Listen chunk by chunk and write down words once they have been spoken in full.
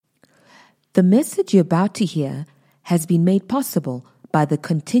The message you're about to hear has been made possible by the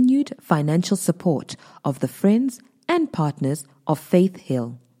continued financial support of the friends and partners of Faith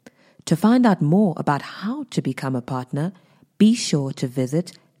Hill. To find out more about how to become a partner, be sure to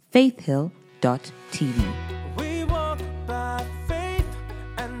visit faithhill.tv. We walk by faith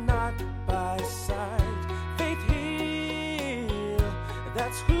and not by sight. Faith Hill,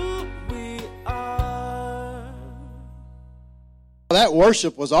 that's who we are. That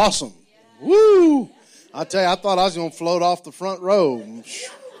worship was awesome. Woo! I tell you, I thought I was going to float off the front row.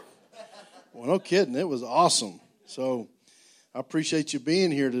 Well, no kidding. It was awesome. So I appreciate you being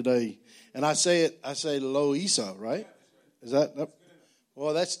here today. And I say Loisa, right? Is that?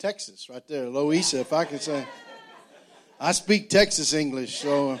 Well, that's Texas right there. Loisa, if I can say. I speak Texas English,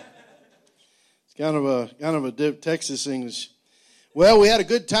 so it's kind of a Texas English. Well, we had a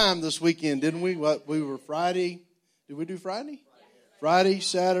good time this weekend, didn't we? We were Friday. Did we do Friday? Friday,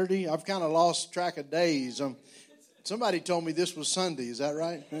 Saturday. I've kind of lost track of days. Somebody told me this was Sunday. Is that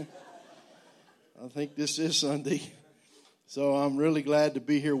right? I think this is Sunday. So I'm really glad to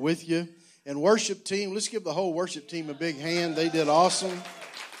be here with you. And worship team, let's give the whole worship team a big hand. They did awesome.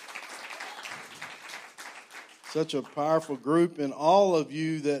 Such a powerful group. And all of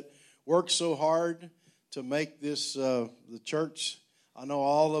you that worked so hard to make this the church. I know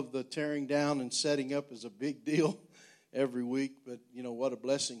all of the tearing down and setting up is a big deal every week, but you know what a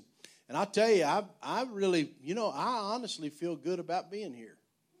blessing. And I tell you, I really, I honestly feel good about being here.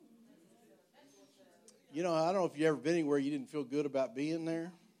 I don't know if you've ever been anywhere you didn't feel good about being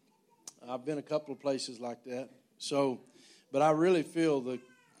there. I've been a couple of places like that. But I really feel the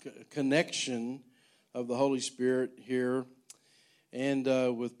connection of the Holy Spirit here, and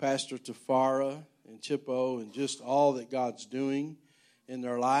with Pastor Tafara and Chippo and just all that God's doing in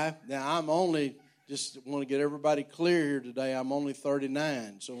their life. Now, just want to get everybody clear here today. I'm only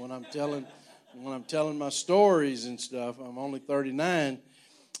 39, so when I'm telling my stories and stuff, I'm only 39.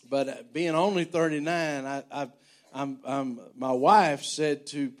 But being only 39, my wife said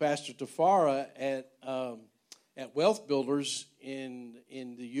to Pastor Tafara at Wealth Builders in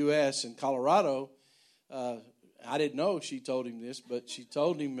the U.S. in Colorado. I didn't know she told him this, but she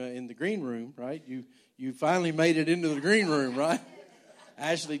told him in the green room, right? You finally made it into the green room, right?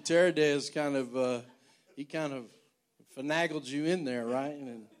 Ashley Teradez kind of finagled you in there, right?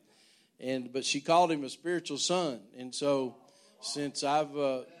 But she called him a spiritual son. And so since I've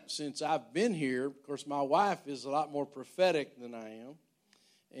been here, of course, my wife is a lot more prophetic than I am.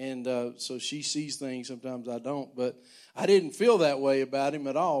 And so she sees things sometimes I don't. But I didn't feel that way about him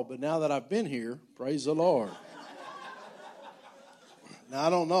at all. But now that I've been here, praise the Lord. Now,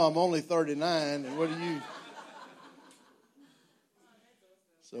 I don't know. I'm only 39. And what do you...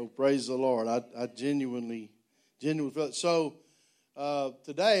 So praise the Lord. I genuinely feel it. So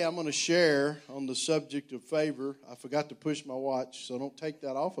today I'm going to share on the subject of favor. I forgot to push my watch, so don't take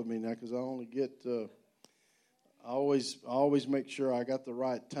that off of me now, because I only get. I always make sure I got the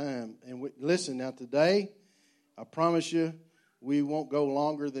right time. And listen now, today I promise you we won't go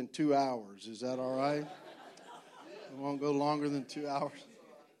longer than 2 hours. Is that all right? We won't go longer than 2 hours.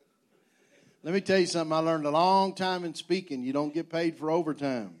 Let me tell you something I learned a long time in speaking. You don't get paid for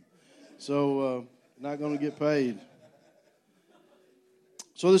overtime. So, not going to get paid.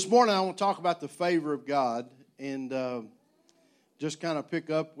 So this morning I want to talk about the favor of God and just kind of pick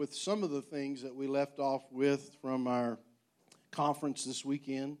up with some of the things that we left off with from our conference this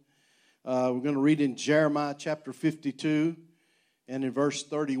weekend. We're going to read in Jeremiah chapter 52 and in verse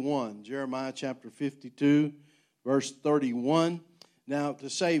 31. Jeremiah chapter 52, verse 31. Now, to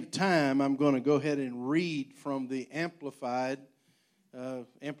save time, I'm going to go ahead and read from the Amplified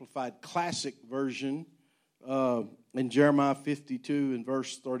Classic version in Jeremiah 52 and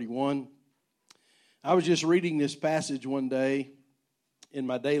verse 31. I was just reading this passage one day in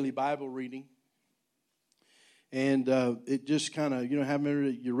my daily Bible reading, and it just kind of,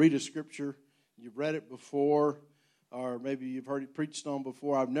 you read a scripture, you've read it before, or maybe you've heard it preached on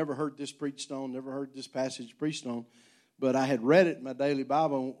before. I've never heard this preached on, never heard this passage preached on. But I had read it in my daily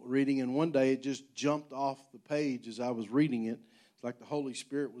Bible reading, and one day it just jumped off the page as I was reading it. It's like the Holy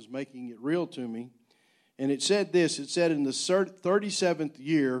Spirit was making it real to me. And it said this. It said, in the 37th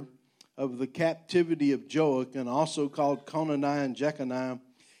year of the captivity of Joachim, also called Conaniah and Jeconiah,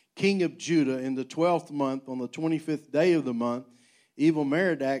 king of Judah, in the 12th month, on the 25th day of the month,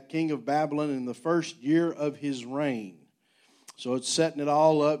 Evil-Merodach, king of Babylon, in the first year of his reign. So it's setting it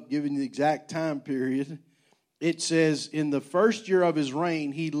all up, giving the exact time period. It says, in the first year of his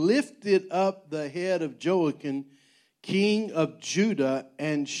reign, he lifted up the head of Joachim, king of Judah,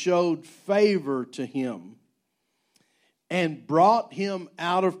 and showed favor to him, and brought him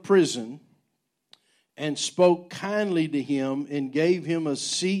out of prison, and spoke kindly to him and gave him a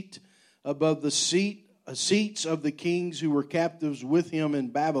seat above the seats of the kings who were captives with him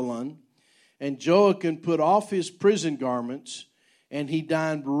in Babylon. And Joachim put off his prison garments, and he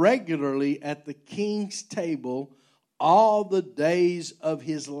dined regularly at the king's table all the days of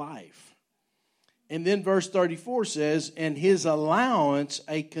his life. And then verse 34 says, and his allowance,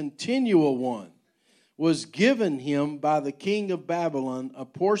 a continual one, was given him by the king of Babylon, a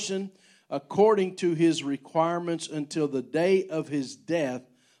portion according to his requirements until the day of his death,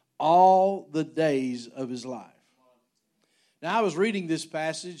 all the days of his life. Now, I was reading this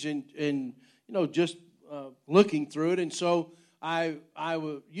passage and just looking through it, and so I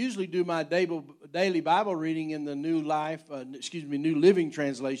would usually do my daily Bible reading in the New Living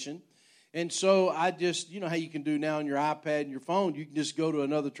Translation. And so I just, how you can do now on your iPad and your phone, you can just go to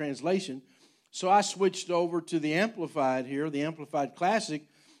another translation. So I switched over to the Amplified here, the Amplified Classic,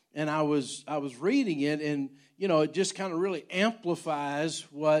 and I was reading it, and it just kind of really amplifies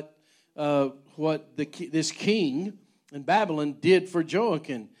what this king in Babylon did for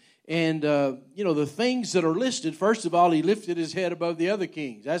Joachim. And the things that are listed. First of all, he lifted his head above the other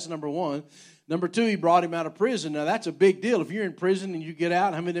kings. That's number one. Number two, he brought him out of prison. Now, that's a big deal. If you're in prison and you get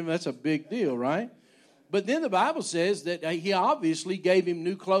out, that's a big deal, right? But then the Bible says that he obviously gave him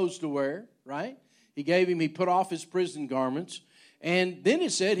new clothes to wear, right? He put off his prison garments. And then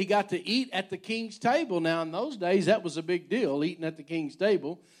it said he got to eat at the king's table. Now, in those days, that was a big deal, eating at the king's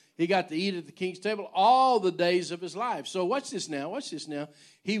table. He got to eat at the king's table all the days of his life. So watch this now.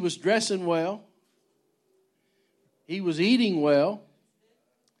 He was dressing well. He was eating well.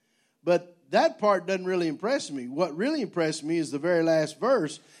 But that part doesn't really impress me. What really impressed me is the very last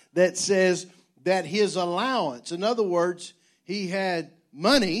verse that says that his allowance, in other words, he had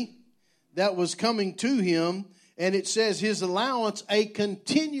money that was coming to him, and it says his allowance, a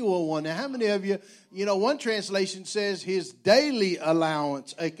continual one. Now, how many of you, one translation says his daily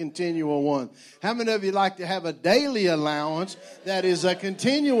allowance, a continual one. How many of you like to have a daily allowance that is a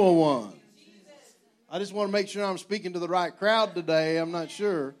continual one? I just want to make sure I'm speaking to the right crowd today. I'm not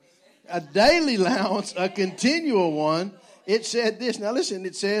sure. A daily allowance, a continual one. It said this. Now listen,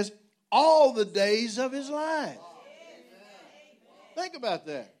 it says all the days of his life. Think about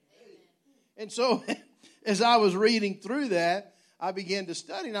that. And so as I was reading through that, I began to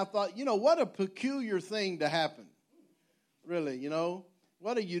study, and I thought, what a peculiar thing to happen. Really,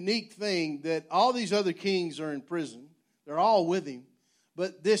 what a unique thing that all these other kings are in prison. They're all with him.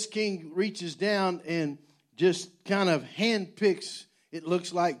 But this king reaches down and just kind of handpicks, it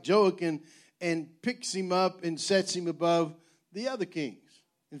looks like, Joachim, and picks him up and sets him above the other kings.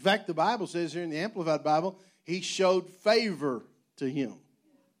 In fact, the Bible says here in the Amplified Bible, he showed favor to him.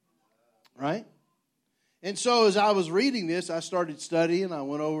 Right? And so as I was reading this, I started studying. I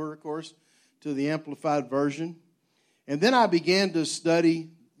went over, of course, to the Amplified Version. And then I began to study.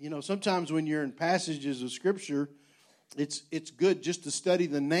 Sometimes when you're in passages of Scripture, it's good just to study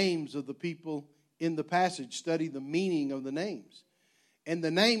the names of the people in the passage, study the meaning of the names. And the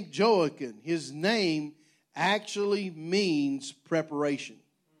name Joachim, his name actually means preparation.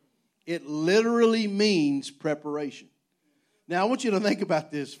 It literally means preparation. Now, I want you to think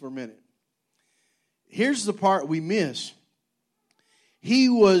about this for a minute. Here's the part we miss. He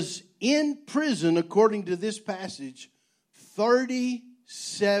was in prison, according to this passage,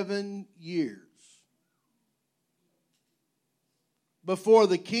 37 years before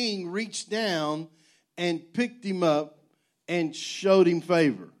the king reached down and picked him up and showed him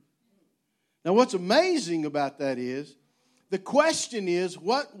favor. Now, what's amazing about that is, the question is,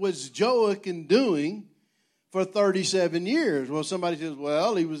 what was Joachim doing for 37 years? Well, somebody says,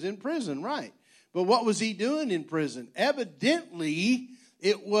 well, he was in prison, right. But what was he doing in prison? Evidently,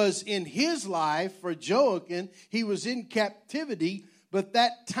 it was in his life for Joachim. He was in captivity, but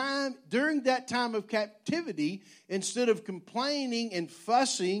during that time of captivity, instead of complaining and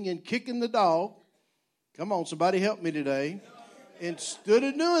fussing and kicking the dog, come on, somebody help me today. Instead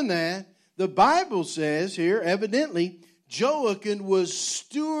of doing that, the Bible says here, evidently, Joachim was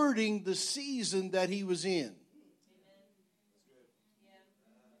stewarding the season that he was in.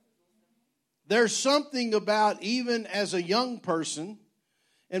 There's something about, even as a young person,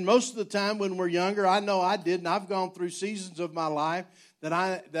 and most of the time when we're younger, I know I did, and I've gone through seasons of my life that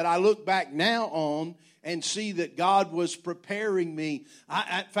I look back now on and see that God was preparing me.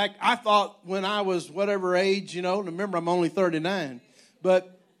 In fact, I thought when I was whatever age, remember I'm only 39,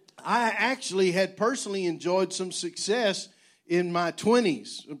 but I actually had personally enjoyed some success in my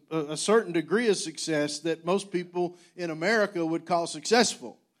 20s, a certain degree of success that most people in America would call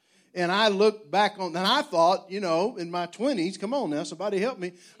successful. And I looked back on, and I thought, in my 20s, come on now, somebody help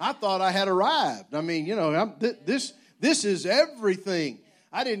me. I thought I had arrived. I mean, this is everything.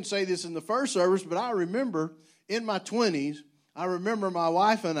 I didn't say this in the first service, but I remember in my 20s, I remember my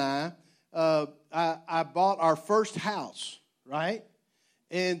wife and I bought our first house, right?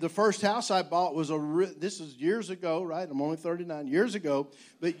 And the first house I bought was this is years ago, right? I'm only 39 years ago.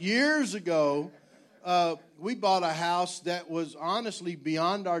 But years ago, we bought a house that was honestly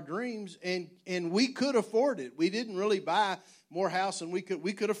beyond our dreams, and we could afford it. We didn't really buy more house than we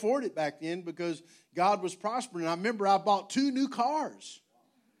could afford it back then because God was prospering. I remember I bought 2 new cars,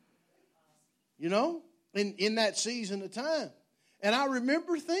 in that season of time. And I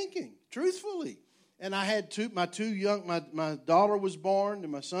remember thinking, truthfully, and I had my daughter was born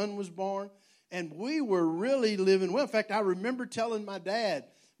and my son was born, and we were really living well. In fact, I remember telling my dad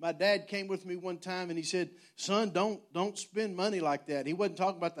came with me one time and he said, son, don't spend money like that. He wasn't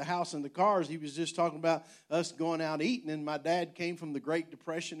talking about the house and the cars. He was just talking about us going out eating. And my dad came from the Great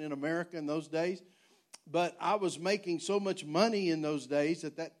Depression in America in those days. But I was making so much money in those days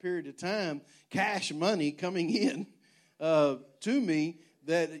at that period of time, cash money coming in to me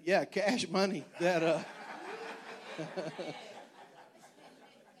that, cash money that...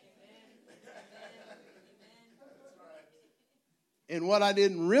 And what I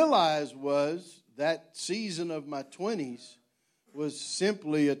didn't realize was that season of my 20s was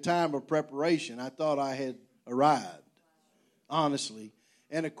simply a time of preparation. I thought I had arrived, honestly.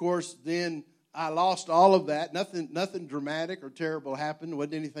 And, of course, then I lost all of that. Nothing dramatic or terrible happened. There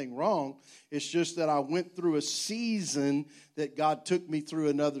wasn't anything wrong. It's just that I went through a season that God took me through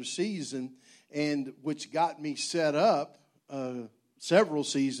another season, and which got me set up, several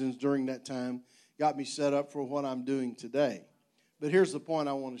seasons during that time, got me set up for what I'm doing today. But here's the point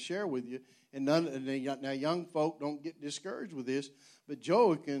I want to share with you. And now young folk, don't get discouraged with this, but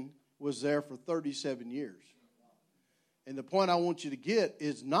Joachim was there for 37 years. And the point I want you to get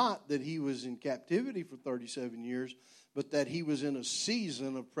is not that he was in captivity for 37 years, but that he was in a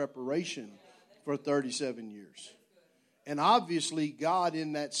season of preparation for 37 years. And obviously, God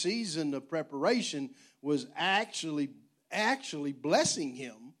in that season of preparation was actually blessing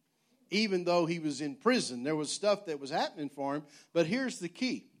him. Even though he was in prison, there was stuff that was happening for him. But here's the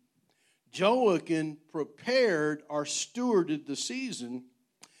key. Joachim prepared or stewarded the season.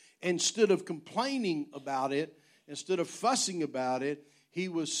 Instead of complaining about it, instead of fussing about it, he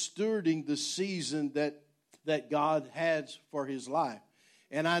was stewarding the season that God has for his life.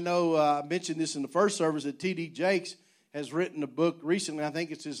 And I know I mentioned this in the first service that T.D. Jakes has written a book recently. I think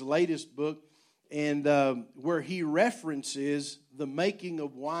it's his latest book. And where he references the making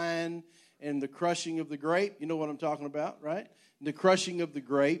of wine and the crushing of the grape. You know what I'm talking about, right? The crushing of the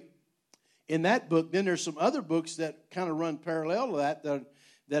grape. In that book, then there's some other books that kind of run parallel to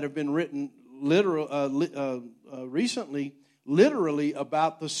that have been written recently, literally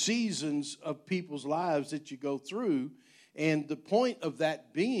about the seasons of people's lives that you go through. And the point of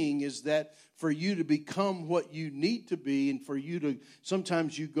that being is that for you to become what you need to be and for you to,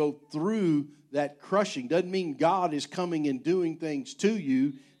 sometimes you go through that crushing. Doesn't mean God is coming and doing things to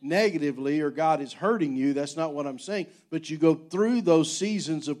you negatively or God is hurting you. That's not what I'm saying. But you go through those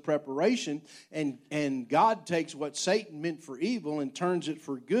seasons of preparation and God takes what Satan meant for evil and turns it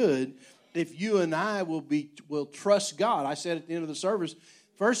for good. If you and I will trust God. I said at the end of the service,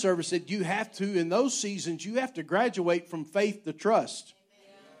 first service said you have to, in those seasons, you have to graduate from faith to trust.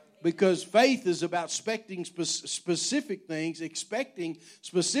 Because faith is about expecting specific things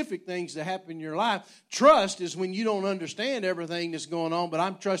to happen in your life. Trust is when you don't understand everything that's going on, but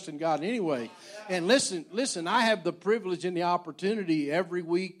I'm trusting God anyway. And listen, I have the privilege and the opportunity every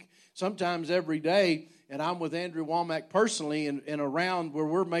week, sometimes every day, and I'm with Andrew Womack personally and around where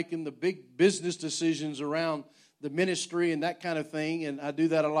we're making the big business decisions around the ministry and that kind of thing. And I do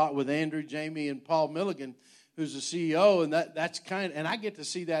that a lot with Andrew, Jamie, and Paul Milligan, who's the CEO, and and I get to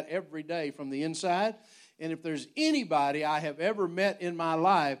see that every day from the inside. And if there's anybody I have ever met in my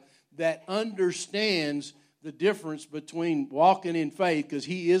life that understands the difference between walking in faith, because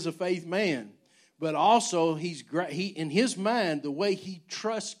he is a faith man, but also he in his mind, the way he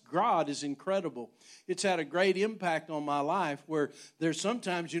trusts God is incredible. It's had a great impact on my life where there's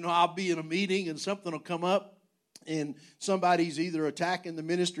sometimes, I'll be in a meeting and something will come up, and somebody's either attacking the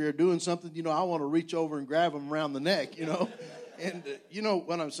ministry or doing something, I want to reach over and grab them around the neck, And you know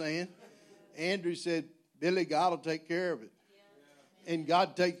what I'm saying? Andrew said, Billy, God will take care of it. And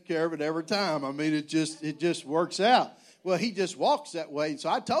God takes care of it every time. I mean, it just works out. Well, he just walks that way. So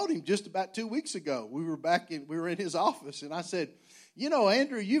I told him just about 2 weeks ago, we were in his office, and I said,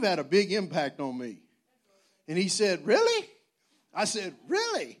 Andrew, you've had a big impact on me. And he said, really? I said,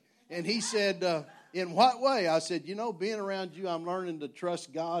 really? And he said, in what way? I said, being around you, I'm learning to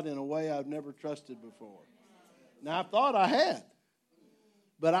trust God in a way I've never trusted before. Now, I thought I had.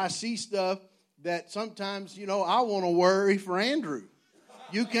 But I see stuff that sometimes, I want to worry for Andrew.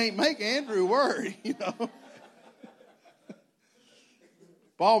 You can't make Andrew worry,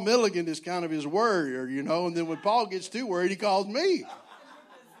 Paul Milligan is kind of his worrier, and then when Paul gets too worried, he calls me.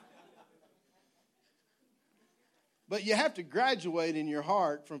 But you have to graduate in your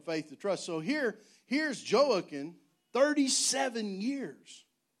heart from faith to trust. So here's Joachim, 37 years.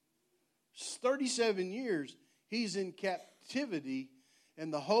 37 years he's in captivity,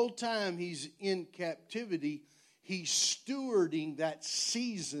 and the whole time he's in captivity, he's stewarding that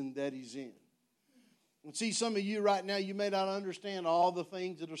season that he's in. And see, some of you right now, you may not understand all the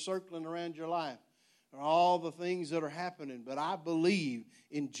things that are circling around your life or all the things that are happening. But I believe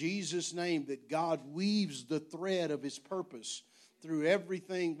in Jesus' name that God weaves the thread of His purpose through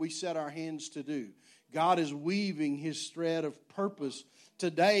everything we set our hands to do. God is weaving His thread of purpose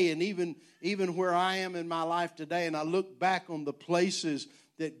today, and even where I am in my life today, and I look back on the places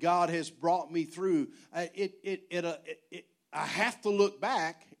that God has brought me through, I have to look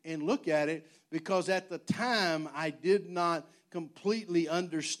back and look at it, because at the time I did not completely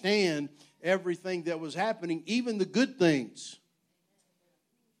understand everything that was happening, even the good things.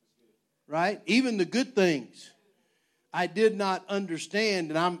 Right? Even the good things I did not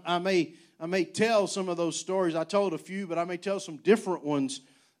understand, and I may tell some of those stories. I told a few, but I may tell some different ones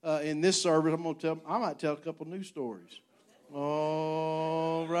in this service. I might tell a couple new stories.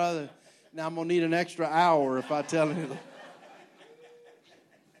 Oh, brother. Now I'm going to need an extra hour if I tell it.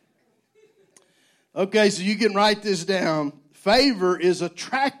 Okay, so you can write this down. Favor is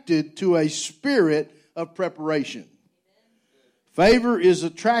attracted to a spirit of preparation. Favor is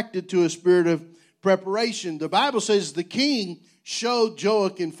attracted to a spirit of preparation. The Bible says the king showed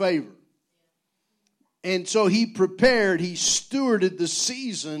Joachim favor. And so he prepared, he stewarded the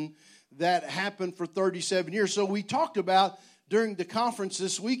season that happened for 37 years. So we talked about, during the conference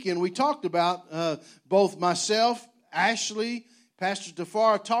this weekend, we talked about both myself, Ashley, Pastor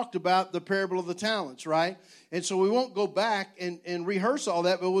Tafara talked about the parable of the talents, right? And so we won't go back and rehearse all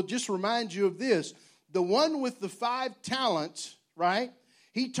that, but we'll just remind you of this. The one with the 5 talents, right?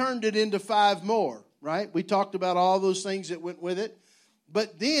 He turned it into 5 more, right? We talked about all those things that went with it.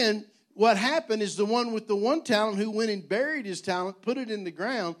 But then what happened is the one with the 1 talent who went and buried his talent, put it in the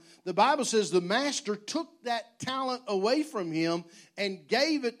ground. The Bible says the master took that talent away from him and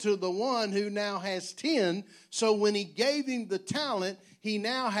gave it to the one who now has 10. So when he gave him the talent, he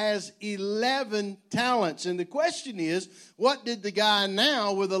now has 11 talents. And the question is, what did the guy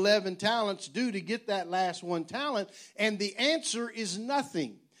now with 11 talents do to get that last 1 talent? And the answer is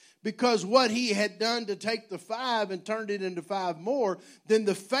nothing. Because what he had done to take the 5 and turned it into 5 more, then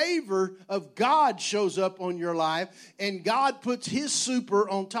the favor of God shows up on your life, and God puts His super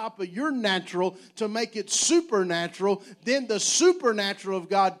on top of your natural to make it supernatural. Then the supernatural of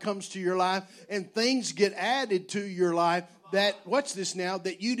God comes to your life, and things get added to your life that, watch this now,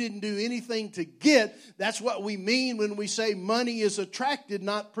 that you didn't do anything to get. That's what we mean when we say money is attracted,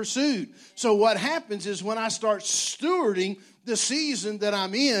 not pursued. So what happens is when I start stewarding the season that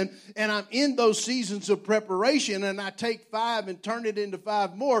I'm in, and I'm in those seasons of preparation, and I take 5 and turn it into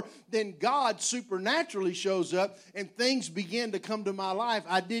 5 more, then God supernaturally shows up, and things begin to come to my life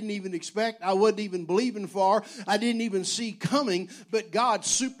I didn't even expect, I wasn't even believing for, I didn't even see coming, but God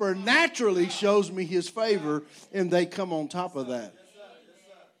supernaturally shows me His favor, and they come on top of that.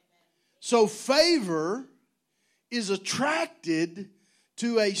 So favor is attracted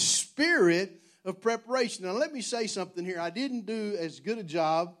to a spirit of preparation. Now, let me say something here. I didn't do as good a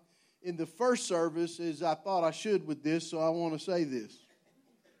job in the first service as I thought I should with this, so I want to say this.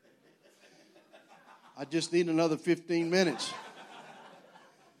 I just need another 15 minutes.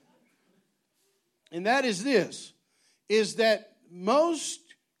 And that is this, is that most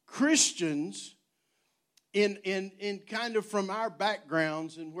Christians in kind of from our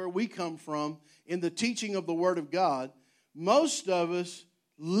backgrounds and where we come from in the teaching of the Word of God, most of us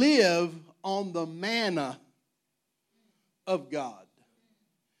live on the manna of God.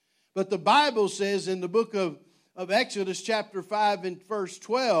 But the Bible says in the book of Exodus chapter 5 and verse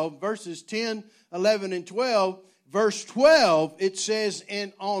 12, verses 10, 11, and 12, verse 12, it says,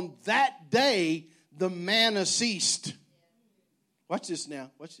 and on that day the manna ceased. Watch this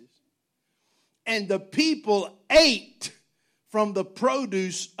now. Watch this. And the people ate from the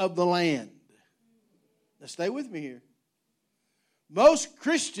produce of the land. Now stay with me here. Most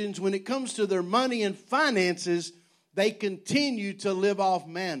Christians, when it comes to their money and finances, they continue to live off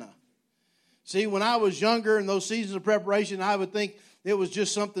manna. See, when I was younger in those seasons of preparation, I would think it was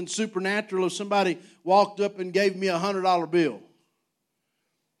just something supernatural if somebody walked up and gave me $100 bill.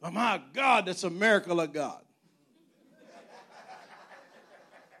 Oh, my God, that's a miracle of God.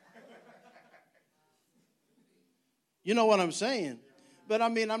 You know what I'm saying? But I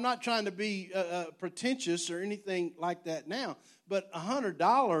mean, I'm not trying to be pretentious or anything like that now. But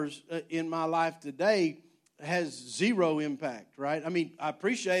 $100 in my life today has zero impact, right? I mean, I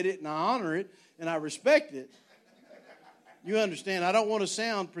appreciate it and I honor it and I respect it. You understand? I don't want to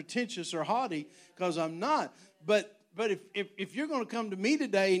sound pretentious or haughty because I'm not. But if you're going to come to me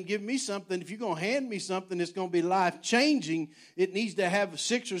today and give me something, if you're going to hand me something that's going to be life-changing, it needs to have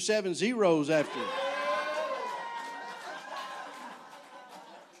 6 or 7 zeros after it.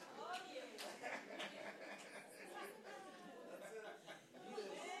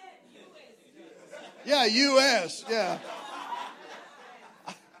 Yeah, U.S. Yeah.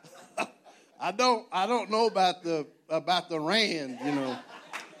 I don't know about the rand, you know.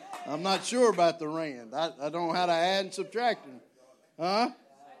 I'm not sure about the rand. I don't know how to add and subtract them. Huh?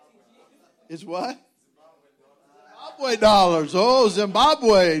 It's what? Zimbabwe dollars. Oh,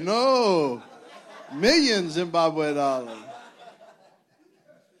 Zimbabwe. No. Million Zimbabwe dollars.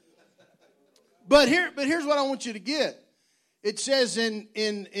 But here's what I want you to get. It says in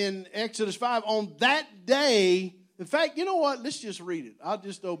Exodus 5, on that day, in fact, you know what? Let's just read it. I'll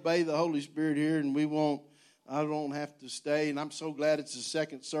just obey the Holy Spirit here, and I don't have to stay. And I'm so glad it's the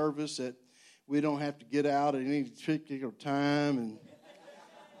second service that we don't have to get out at any particular time. And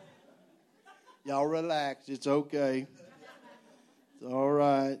y'all relax. It's okay. It's all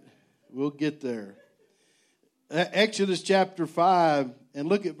right. We'll get there. Exodus chapter 5, and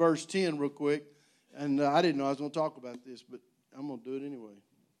look at verse 10 real quick. And I didn't know I was going to talk about this, but I'm going to do it anyway.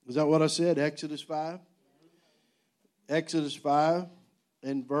 Is that what I said? Exodus 5? Exodus 5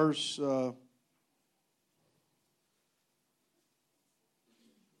 and verse... what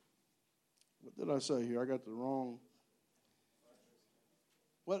did I say here? I got the wrong...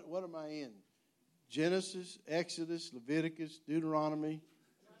 What am I in? Genesis, Exodus, Leviticus, Deuteronomy,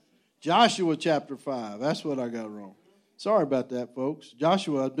 Joshua chapter 5. That's what I got wrong. Sorry about that, folks.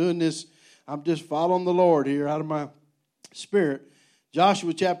 Joshua, I'm doing this... I'm just following the Lord here out of my spirit.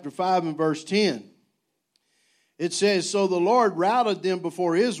 Joshua chapter 5 and verse 10. It says, so the Lord routed them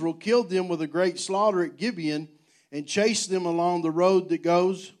before Israel, killed them with a great slaughter at Gibeon, and chased them along the road that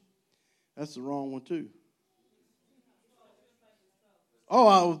goes. That's the wrong one too.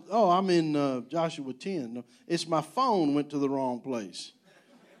 I'm in Joshua 10. No, it's my phone went to the wrong place.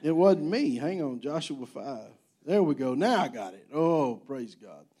 It wasn't me. Hang on, Joshua 5. There we go. Now I got it. Oh, praise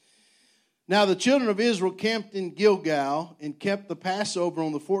God. Now the children of Israel camped in Gilgal and kept the Passover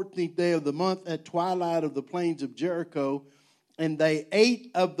on the 14th day of the month at twilight of the plains of Jericho. And they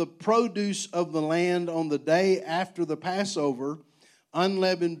ate of the produce of the land on the day after the Passover,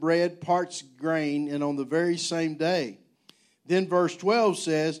 unleavened bread, parched grain, and on the very same day. Then verse 12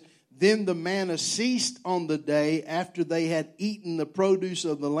 says, then the manna ceased on the day after they had eaten the produce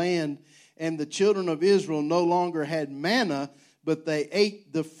of the land, and the children of Israel no longer had manna, but they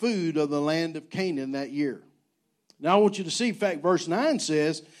ate the food of the land of Canaan that year. Now I want you to see, in fact, verse 9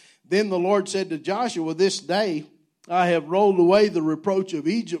 says, then the Lord said to Joshua, this day I have rolled away the reproach of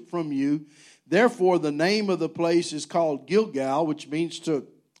Egypt from you. Therefore the name of the place is called Gilgal, which means to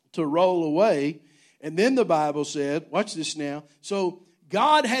roll away. And then the Bible said, watch this now, so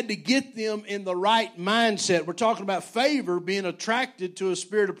God had to get them in the right mindset. We're talking about favor being attracted to a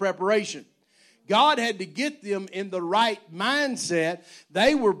spirit of preparation. God had to get them in the right mindset.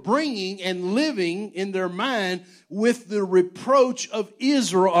 They were bringing and living in their mind with the reproach of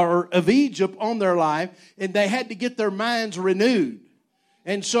Israel or of Egypt on their life, and they had to get their minds renewed.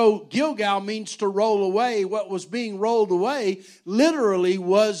 And so Gilgal means to roll away. What was being rolled away literally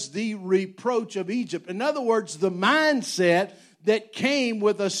was the reproach of Egypt. In other words, the mindset that came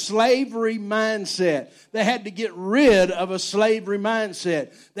with a slavery mindset. They had to get rid of a slavery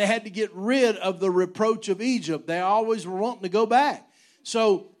mindset. They had to get rid of the reproach of Egypt. They always were wanting to go back.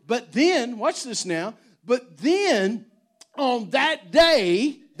 So, but then, watch this now, but then on that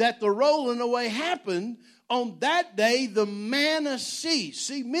day that the rolling away happened, on that day the manna ceased.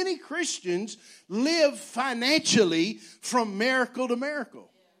 See, many Christians live financially from miracle to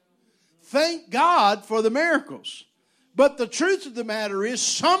miracle. Thank God for the miracles. But the truth of the matter is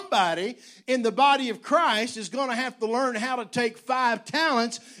somebody in the body of Christ is going to have to learn how to take 5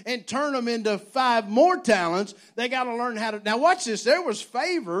 talents and turn them into 5 more talents. They got to learn how to... Now watch this. There was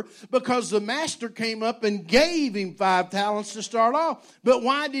favor because the master came up and gave him 5 talents to start off. But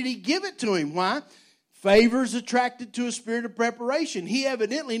why did he give it to him? Why? Favor is attracted to a spirit of preparation. He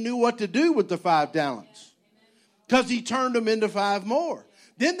evidently knew what to do with the 5 talents. because he turned them into 5 more.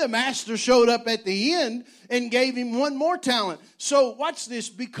 Then the master showed up at the end and gave him 1 more talent. So watch this.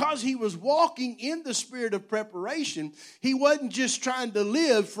 Because he was walking in the spirit of preparation, he wasn't just trying to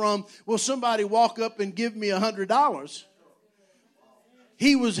live from, will somebody walk up and give me $100?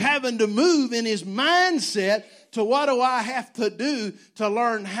 He was having to move in his mindset to what do I have to do to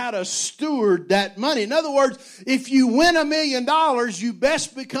learn how to steward that money. In other words, if you win $1 million, you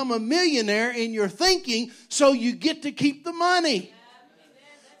best become a millionaire in your thinking so you get to keep the money.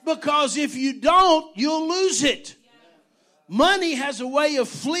 Because if you don't, you'll lose it. Money has a way of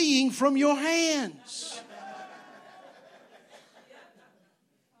fleeing from your hands.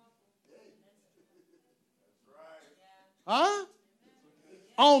 Huh?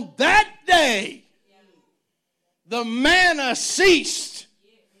 On that day, the manna ceased.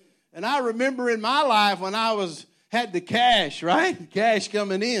 And I remember in my life when I had the cash, right? Cash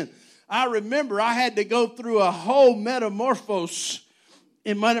coming in. I remember I had to go through a whole metamorphosis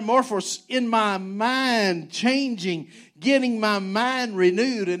in my mind, changing, getting my mind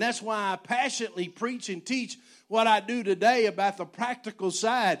renewed. And that's why I passionately preach and teach what I do today about the practical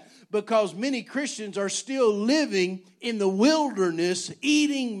side, because many Christians are still living in the wilderness,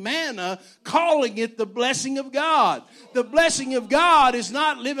 eating manna, calling it the blessing of God. The blessing of God is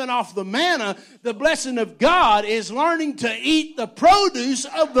not living off the manna. The blessing of God is learning to eat the produce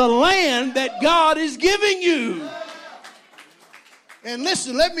of the land that God is giving you. And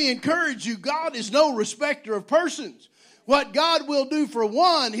listen, let me encourage you, God is no respecter of persons. What God will do for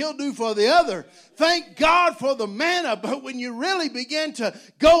one, He'll do for the other. Thank God for the manna. But when you really begin to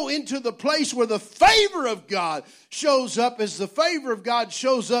go into the place where the favor of God shows up, as the favor of God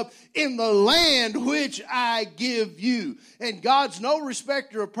shows up in the land which I give you. And God's no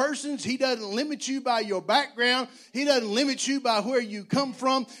respecter of persons. He doesn't limit you by your background. He doesn't limit you by where you come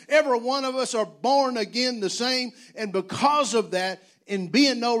from. Every one of us are born again the same. And because of that, in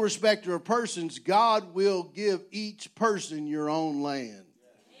being no respecter of persons, God will give each person your own land.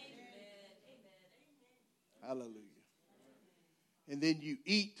 Hallelujah. And then you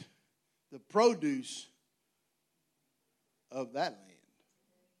eat the produce of that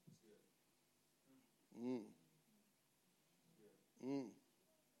land.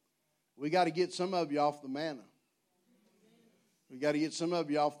 We got to get some of you off the manna. We got to get some of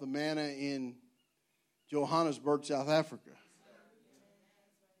you off the manna in Johannesburg, South Africa.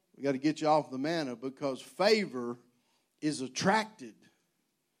 We got to get you off the manna, because favor is attracted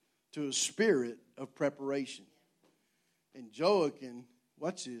to a spirit of preparation. And Joachim,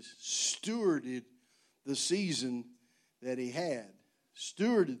 watch this, stewarded the season that he had.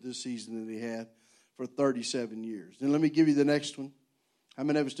 Stewarded the season that he had for 37 years. And let me give you the next one. How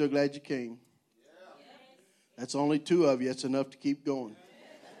many of you still glad you came? That's only 2 of you. That's enough to keep going.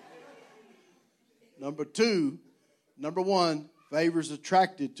 Number 1, favor is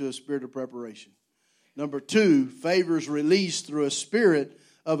attracted to a spirit of preparation. Number 2, favor is released through a spirit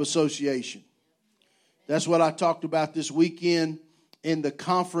of association. That's what I talked about this weekend in the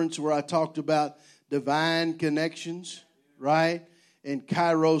conference, where I talked about divine connections, right? And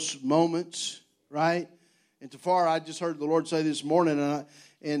Kairos moments, right? And Tafar, I just heard the Lord say this morning,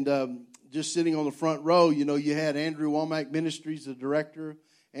 and just sitting on the front row, you had Andrew Womack Ministries, the director.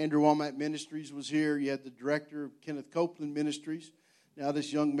 Andrew Womack Ministries was here. You had the director of Kenneth Copeland Ministries. Now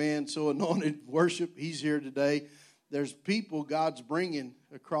this young man, so anointed worship, he's here today. There's people God's bringing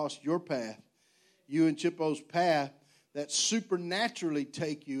across your path, you and Chippo's path, that supernaturally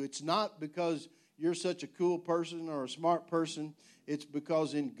take you. It's not because you're such a cool person or a smart person. It's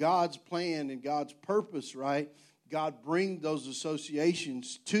because in God's plan and God's purpose, right, God brings those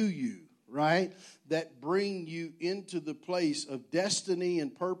associations to you, right, that bring you into the place of destiny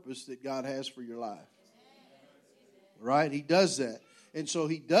and purpose that God has for your life. Right? He does that. And so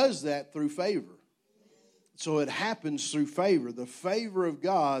He does that through favor. So it happens through favor, the favor of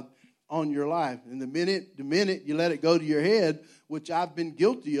God on your life. And the minute you let it go to your head, which I've been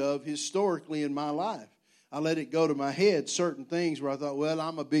guilty of historically in my life, I let it go to my head, certain things where I thought, well,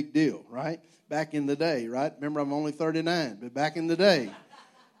 I'm a big deal, right? Back in the day, right? Remember, I'm only 39, but back in the day.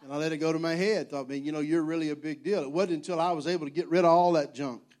 And I let it go to my head. Thought, man, you're really a big deal. It wasn't until I was able to get rid of all that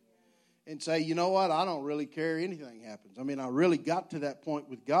junk and say, you know what, I don't really care anything happens. I mean, I really got to that point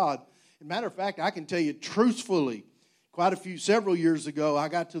with God. As a matter of fact, I can tell you truthfully, several years ago, I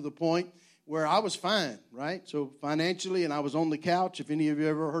got to the point where I was fine, right? So financially, and I was on the couch. If any of you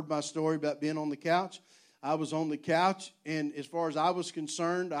ever heard my story about being on the couch, I was on the couch, and as far as I was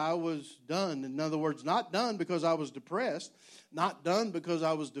concerned, I was done. In other words, not done because I was depressed, not done because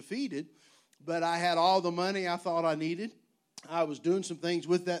I was defeated, but I had all the money I thought I needed. I was doing some things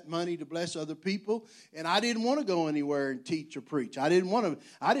with that money to bless other people, and I didn't want to go anywhere and teach or preach. I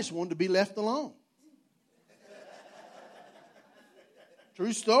just wanted to be left alone.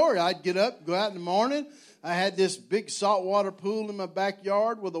 True story. I'd get up, go out in the morning. I had this big saltwater pool in my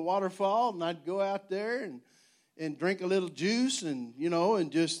backyard with a waterfall, and I'd go out there and drink a little juice and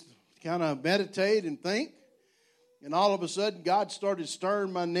just kind of meditate and think. And all of a sudden, God started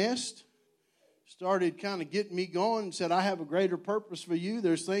stirring my nest, started kind of getting me going, and said, I have a greater purpose for you.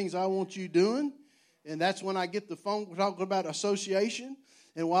 There's things I want you doing. And that's when I get the phone talking about association.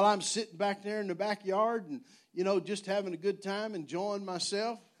 And while I'm sitting back there in the backyard and, just having a good time, enjoying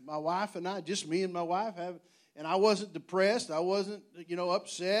myself, my wife and I, just me and my wife, and I wasn't depressed. I wasn't,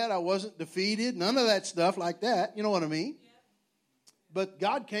 upset. I wasn't defeated. None of that stuff like that. You know what I mean? Yeah. But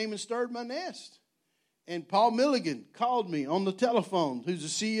God came and stirred my nest. And Paul Milligan called me on the telephone, who's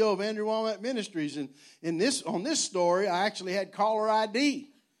the CEO of Andrew Wommack Ministries. And on this story, I actually had caller ID.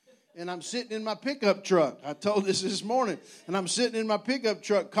 And I'm sitting in my pickup truck. I told this morning. And I'm sitting in my pickup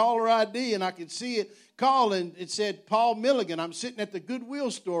truck, caller ID, and I could see it call, and it said, Paul Milligan. I'm sitting at the Goodwill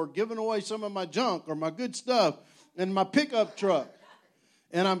store giving away some of my junk or my good stuff in my pickup truck.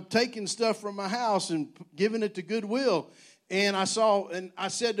 And I'm taking stuff from my house and giving it to Goodwill. And I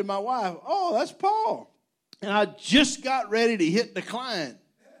said to my wife, oh, that's Paul. And I just got ready to hit decline.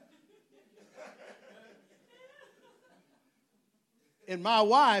 And my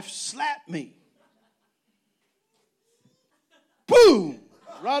wife slapped me. Boom!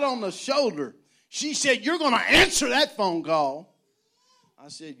 Right on the shoulder. She said, you're going to answer that phone call. I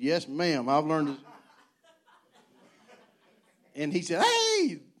said, yes, ma'am. I've learned it. And he said,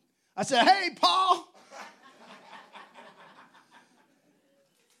 hey. I said, hey, Paul.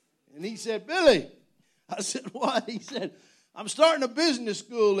 And he said, Billy. I said, what? He said, I'm starting a business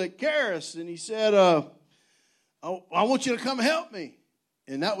school at Karis. And he said, I want you to come help me.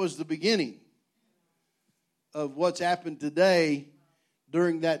 And that was the beginning of what's happened today.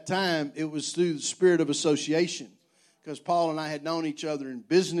 During that time, it was through the spirit of association. Because Paul and I had known each other in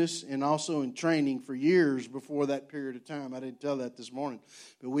business and also in training for years before that period of time. I didn't tell that this morning.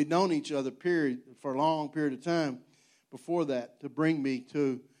 But we'd known each other for a long period of time before that to bring me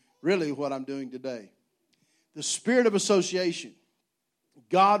to really what I'm doing today. The spirit of association.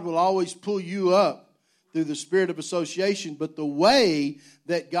 God will always pull you up through the spirit of association, but the way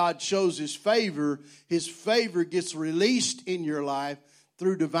that God shows His favor gets released in your life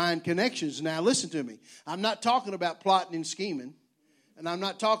through divine connections. Now, listen to me. I'm not talking about plotting and scheming, and I'm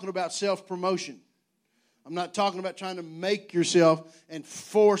not talking about self-promotion. I'm not talking about trying to make yourself and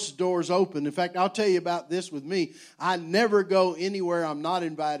force doors open. In fact, I'll tell you about this with me. I never go anywhere I'm not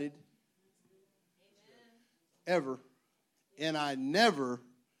invited, ever. And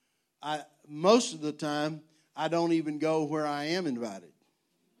most of the time, I don't even go where I am invited.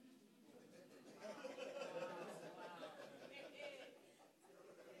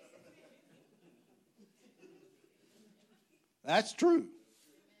 That's true.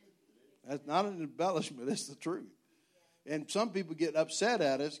 That's not an embellishment. It's the truth. And some people get upset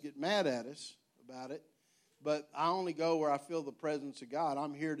at us, get mad at us about it. But I only go where I feel the presence of God.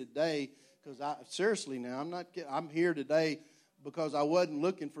 I'm here today because I'm here today because I wasn't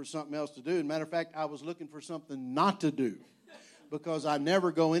looking for something else to do. As a matter of fact, I was looking for something not to do because I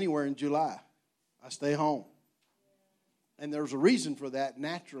never go anywhere in July. I stay home. And there's a reason for that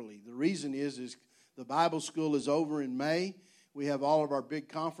naturally. The reason is the Bible school is over in May. We have all of our big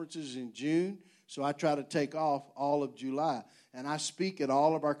conferences in June, so I try to take off all of July. And I speak at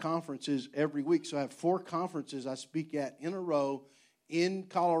all of our conferences every week. So I have 4 conferences I speak at in a row in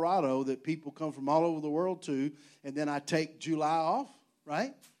Colorado that people come from all over the world to, and then I take July off,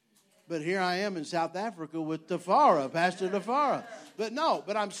 right? But here I am in South Africa with Tafara, Pastor Tafara.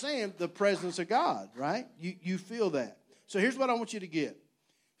 But I'm saying the presence of God, right? You feel that. So here's what I want you to get.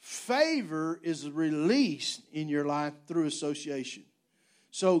 Favor is released in your life through association.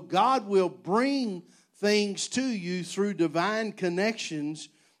 So God will bring things to you through divine connections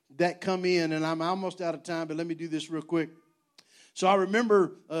that come in. And I'm almost out of time, but let me do this real quick. So I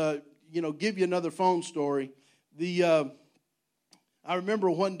remember, give you another phone story. I remember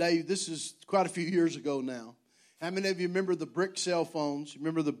one day, this is quite a few years ago now. How many of you remember the brick cell phones?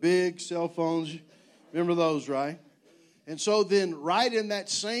 Remember the big cell phones? Remember those, right? And so then right in that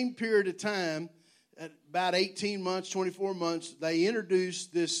same period of time, at about 18 months, 24 months, they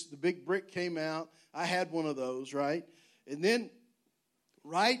introduced this, the big brick came out. I had one of those, right? And then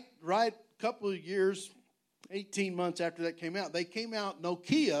right a couple of years, 18 months after that came out,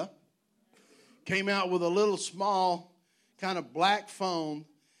 Nokia came out with a little small kind of black phone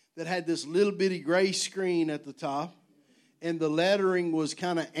that had this little bitty gray screen at the top. and the lettering was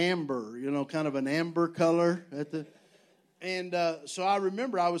kind of amber, kind of an amber color And so I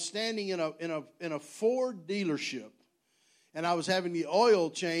remember I was standing in a Ford dealership, and I was having the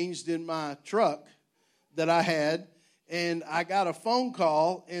oil changed in my truck that I had, and I got a phone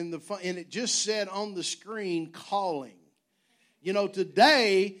call, and it just said on the screen, calling.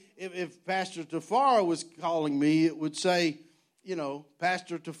 Today, if Pastor Tafara was calling me, it would say,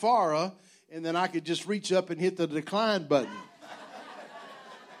 Pastor Tafara, and then I could just reach up and hit the decline button.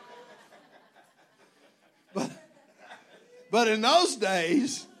 But in those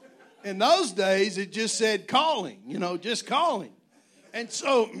days, it just said calling, just calling. And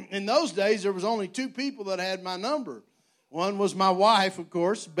so in those days, there was only two people that had my number. One was my wife, of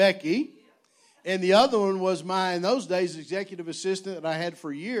course, Becky. And the other one was in those days, executive assistant that I had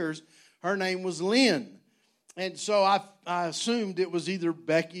for years. Her name was Lynn. And so I assumed it was either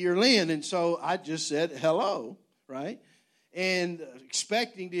Becky or Lynn. And so I just said hello, right? And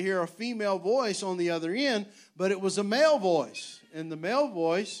expecting to hear a female voice on the other end, but it was a male voice. And the male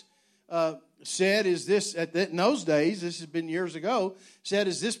voice said, in those days, this has been years ago, said,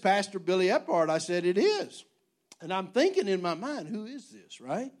 is this Pastor Billy Ephart? I said, it is. And I'm thinking in my mind, who is this,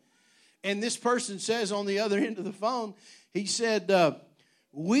 right? And this person says on the other end of the phone, he said,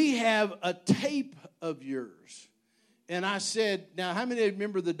 we have a tape of yours. And I said, now, how many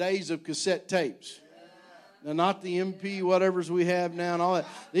remember the days of cassette tapes? Now, not the MP whatevers we have now and all that.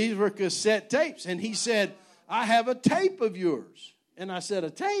 These were cassette tapes. And he said, I have a tape of yours. And I said,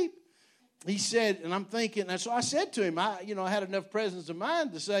 a tape? He said, and I'm thinking, and so I said to him, I had enough presence of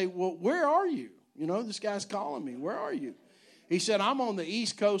mind to say, well, where are you? This guy's calling me. Where are you? He said, I'm on the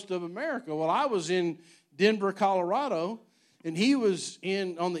east coast of America. Well, I was in Denver, Colorado, and he was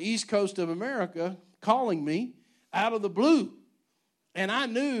on the east coast of America calling me out of the blue. And I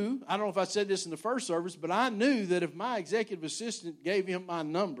knew, I don't know if I said this in the first service, but I knew that if my executive assistant gave him my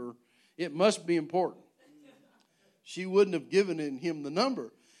number, it must be important. She wouldn't have given him the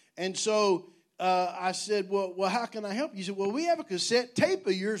number. And so I said, well, how can I help you? He said, well, we have a cassette tape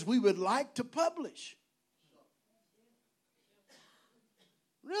of yours we would like to publish.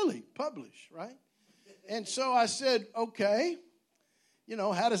 Really, publish, right? And so I said, okay,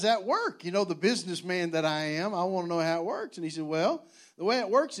 how does that work? The businessman that I am, I want to know how it works. And he said, well, the way it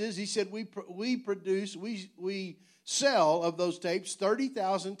works is, he said, we sell of those tapes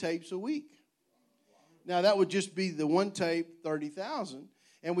 30,000 tapes a week. Now, that would just be the one tape, 30,000.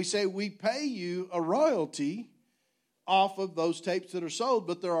 And we say we pay you a royalty off of those tapes that are sold,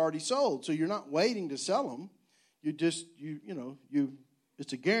 but they're already sold. So you're not waiting to sell them. It's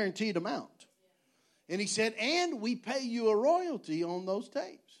a guaranteed amount. And he said, and we pay you a royalty on those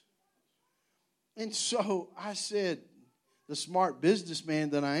tapes. And so I said, the smart businessman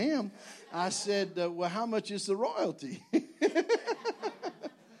that I am, I said, well, how much is the royalty?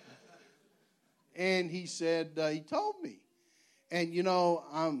 And he said, he told me. And,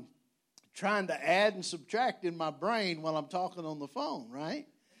 I'm trying to add and subtract in my brain while I'm talking on the phone, right?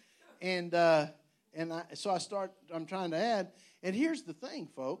 And I'm trying to add. And here's the thing,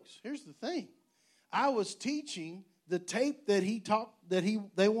 folks. Here's the thing. I was teaching the tape that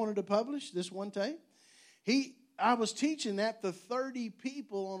they wanted to publish, this one tape. I was teaching that to 30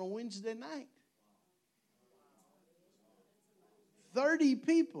 people on a Wednesday night. 30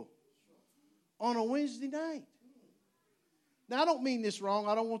 people on a Wednesday night. Now, I don't mean this wrong.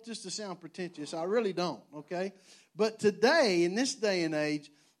 I don't want this to sound pretentious. I really don't, okay? But today, in this day and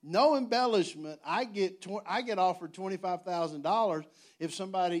age, no embellishment, I get offered $25,000 if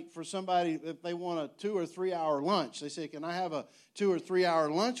they want a 2 or 3 hour lunch. They say, can I have a 2 or 3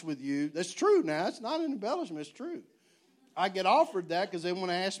 hour lunch with you? That's true now. It's not an embellishment. It's true. I get offered that because they want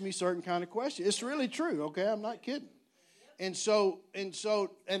to ask me certain kind of questions. It's really true, okay? I'm not kidding. And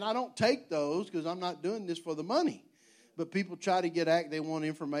I don't take those because I'm not doing this for the money. But people try to they want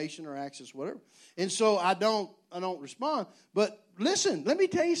information or access, whatever. And so I don't respond. But listen, let me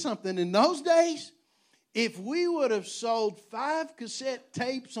tell you something. In those days, if we would have sold 5 cassette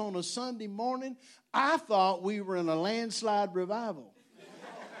tapes on a Sunday morning, I thought we were in a landslide revival.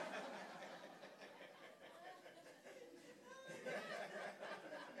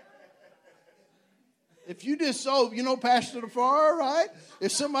 If you just sold, Pastor DeFar, right?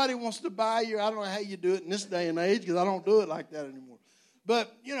 If somebody wants to buy you, I don't know how you do it in this day and age because I don't do it like that anymore.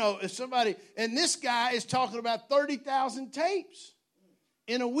 But, if somebody, and this guy is talking about 30,000 tapes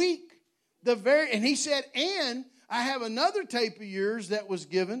in a week. And he said, and I have another tape of yours that was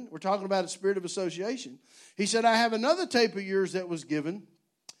given. We're talking about a spirit of association. He said, I have another tape of yours that was given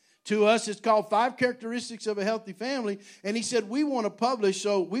to us. It's called 5 Characteristics of a Healthy Family. And he said, we want to publish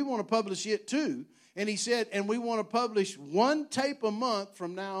it too. And he said, and we want to publish one tape a month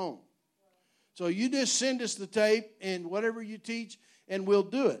from now on. So you just send us the tape and whatever you teach, and we'll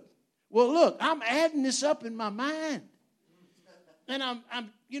do it. Well, look, I'm adding this up in my mind. And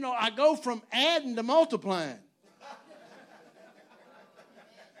I go from adding to multiplying.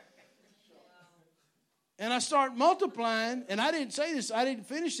 And I start multiplying, and I didn't say this, I didn't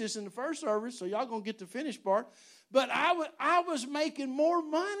finish this in the first service, so y'all going to get the finished part. But I was making more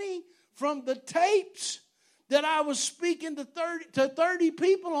money from the tapes that I was speaking to 30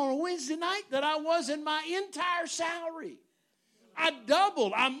 people on a Wednesday night that I was in my entire salary.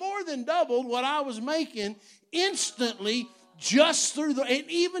 I more than doubled what I was making instantly just through and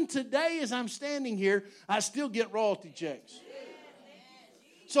even today as I'm standing here, I still get royalty checks.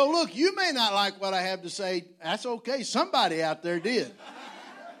 So look, you may not like what I have to say. That's okay. Somebody out there did.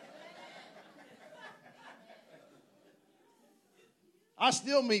 I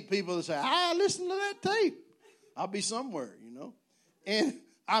still meet people that say, I listen to that tape. I'll be somewhere, And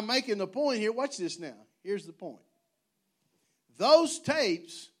I'm making the point here. Watch this now. Here's the point. Those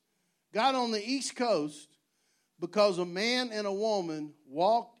tapes got on the East Coast because a man and a woman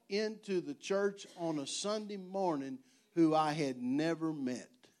walked into the church on a Sunday morning who I had never met.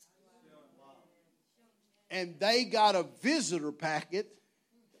 And they got a visitor packet,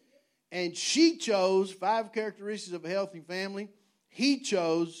 and she chose 5 characteristics of a healthy family. He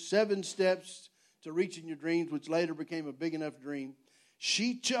chose 7 steps to reaching your dreams, which later became a big enough dream.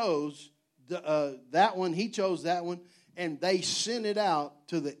 She chose that one. He chose that one. And they sent it out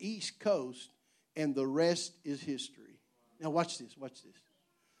to the East Coast, and the rest is history. Now watch this.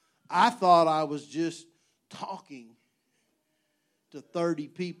 I thought I was just talking to 30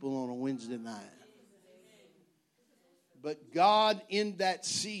 people on a Wednesday night. But God in that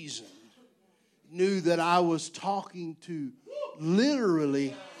season knew that I was talking to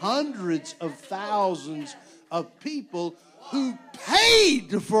literally hundreds of thousands of people who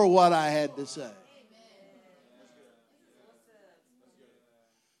paid for what I had to say.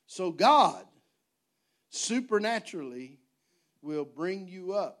 So God supernaturally will bring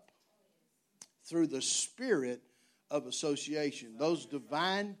you up through the spirit of association, those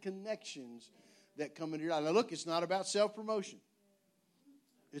divine connections that come into your life. Now look, it's not about self-promotion.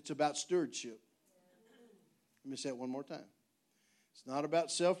 It's about stewardship. Let me say it one more time. It's not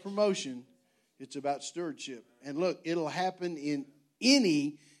about self-promotion. It's about stewardship. And look, it'll happen in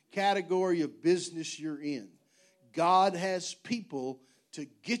any category of business you're in. God has people to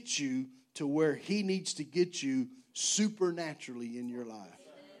get you to where He needs to get you supernaturally in your life.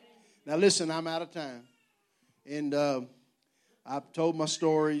 Now listen, I'm out of time. And I've told my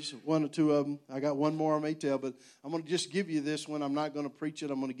stories, 1 or 2 of them. I got one more I may tell, but I'm going to just give you this one. I'm not going to preach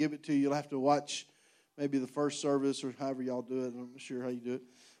it. I'm going to give it to you. You'll have to watch maybe the first service or however y'all do it. I'm not sure how you do it.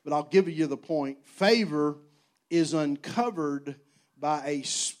 But I'll give you the point. Favor is uncovered by a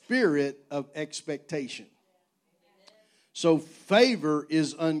spirit of expectation. So favor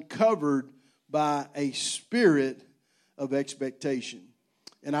is uncovered by a spirit of expectation.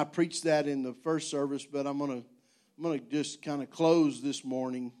 And I preached that in the first service, but I'm going to just kind of close this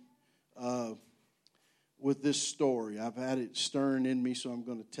morning with this story. I've had it stirring in me, so I'm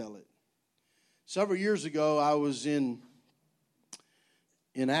going to tell it. Several years ago, I was in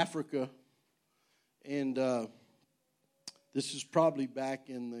Africa, and this is probably back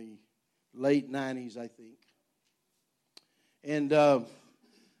in the late 90s, I think. And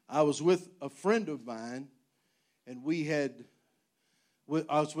I was with a friend of mine, and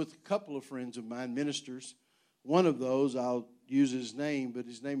I was with a couple of friends of mine, ministers. One of those, I'll use his name, but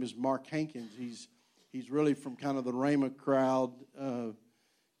his name is Mark Hankins. He's really from kind of the Rhema crowd.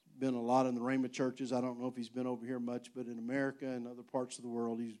 Been a lot in the Rhema churches. I don't know if he's been over here much, but in America and other parts of the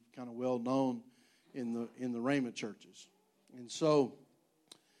world, he's kind of well known in the Rhema churches. And so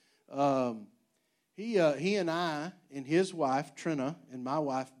he and I and his wife Trina and my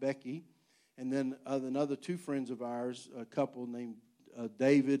wife Becky, and then another 2 friends of ours, a couple named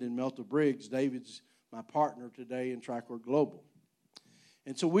David and Melta Briggs. David's my partner today in Tricor Global.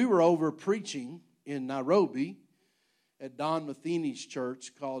 And so we were over preaching in Nairobi at Don Matheny's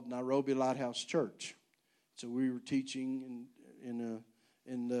church called Nairobi Lighthouse Church. So we were teaching in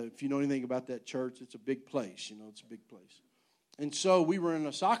if you know anything about that church, it's a big place. It's a big place. And so we were in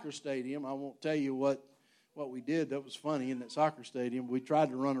a soccer stadium. I won't tell you what we did. That was funny in that soccer stadium. We tried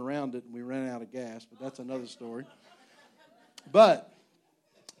to run around it and we ran out of gas, but that's another story. But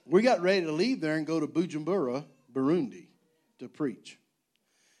we got ready to leave there and go to Bujumbura, Burundi, to preach.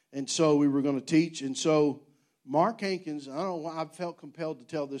 And so we were going to teach. And so Mark Hankins, I don't know why I felt compelled to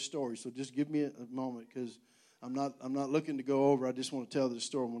tell this story. So just give me a moment because I'm not looking to go over. I just want to tell this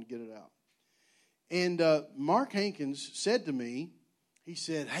story. I want to get it out. And Mark Hankins said to me, he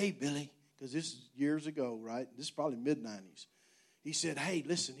said, hey, Billy, because this is years ago, right? This is probably mid-90s. He said, hey,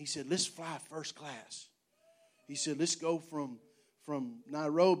 listen, he said, let's fly first class. He said, let's go from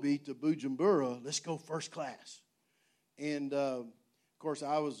Nairobi to Bujumbura. Let's go first class. And, of course,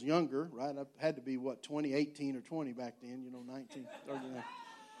 I was younger, right? I had to be, 18 or 20 back then, 19, 39.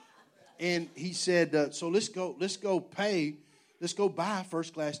 And he said, so let's go buy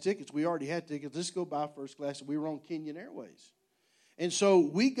first class tickets. We already had tickets. Let's go buy first class. And we were on Kenyan Airways. And so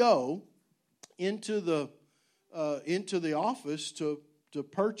we go into the office to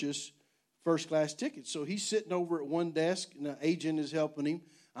purchase first class tickets. So he's sitting over at one desk, and the agent is helping him.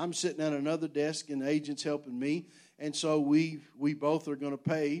 I'm sitting at another desk, and the agent's helping me. And so we both are going to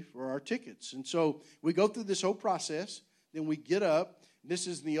pay for our tickets. And so we go through this whole process. Then we get up. This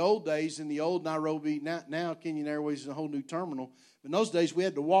is in the old days, in the old Nairobi. Now Kenyan Airways is a whole new terminal. But in those days, we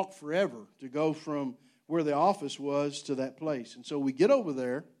had to walk forever to go from where the office was to that place. And so we get over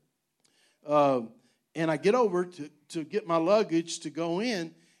there, and I get over to get my luggage to go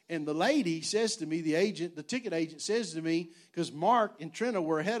in. And the lady says to me, the ticket agent says to me, because Mark and Trina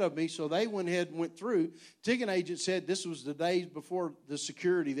were ahead of me, so they went ahead and went through. Ticket agent said this was the days before the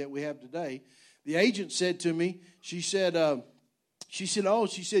security that we have today. The agent said to me, she said,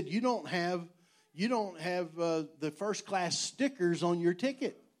 you don't have the first class stickers on your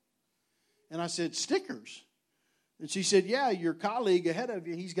ticket. And I said, stickers? And she said, yeah, your colleague ahead of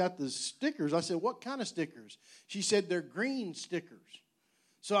you, he's got the stickers. I said, what kind of stickers? She said, they're green stickers.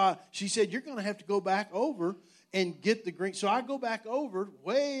 So she said, you're going to have to go back over and get the green. So I go back over,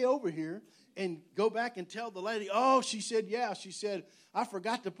 way over here, and go back and tell the lady, oh, she said, yeah. She said, I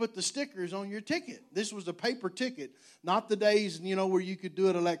forgot to put the stickers on your ticket. This was a paper ticket, not the days, where you could do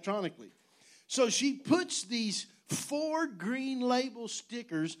it electronically. So she puts these 4 green label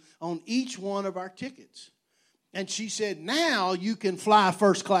stickers on each one of our tickets. And she said, now you can fly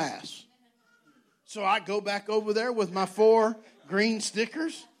first class. So I go back over there with my 4 green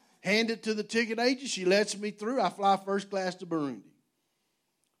stickers, hand it to the ticket agent. She lets me through. I fly first class to Burundi.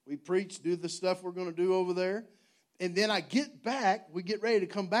 We preach, do the stuff we're going to do over there. And then I get back. We get ready to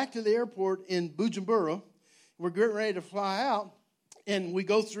come back to the airport in Bujumbura. We're getting ready to fly out. And we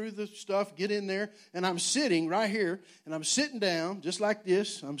go through the stuff, get in there. And I'm sitting right here. And I'm sitting down just like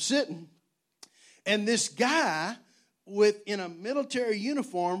this. I'm sitting. And this guy in a military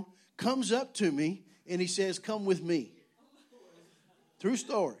uniform comes up to me. And he says, come with me. True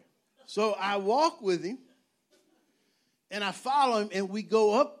story. So I walk with him, and I follow him, and we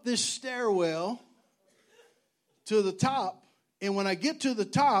go up this stairwell to the top. And when I get to the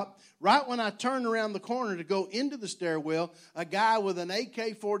top, right when I turn around the corner to go into the stairwell, a guy with an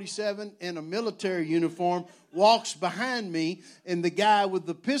AK-47 and a military uniform walks behind me, and the guy with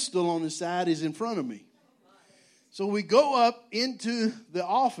the pistol on his side is in front of me. So we go up into the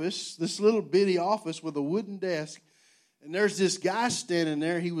office, this little bitty office with a wooden desk. And there's this guy standing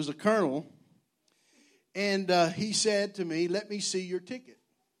there. He was a colonel. And he said to me, let me see your ticket.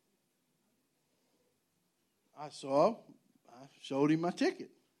 I showed him my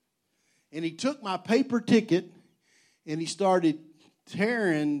ticket. And he took my paper ticket and he started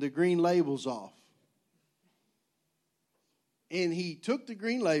tearing the green labels off. And he took the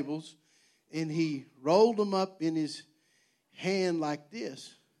green labels and he rolled them up in his hand like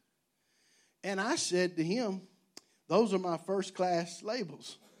this. And I said to him, those are my first class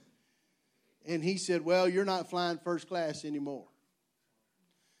labels. And he said, well, you're not flying first class anymore.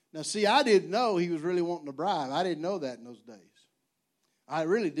 Now, see, I didn't know he was really wanting to bribe. I didn't know that in those days. I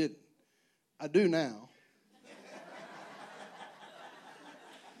really didn't. I do now.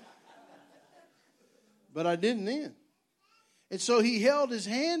 But I didn't then. And so he held his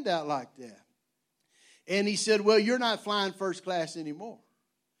hand out like that. And he said, well, you're not flying first class anymore.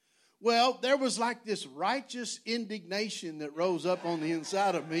 Well, there was like this righteous indignation that rose up on the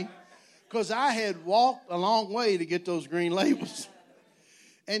inside of me because I had walked a long way to get those green labels.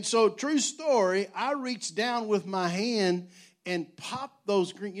 And so, true story, I reached down with my hand and popped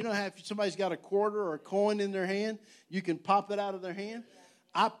those green. You know how if somebody's got a quarter or a coin in their hand, you can pop it out of their hand?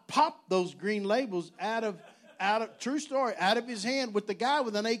 I popped those green labels out of true story, out of his hand with the guy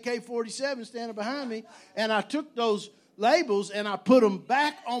with an AK-47 standing behind me. And I took those labels and I put them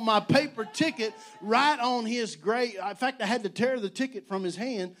back on my paper ticket right on his gray. In fact, I had to tear the ticket from his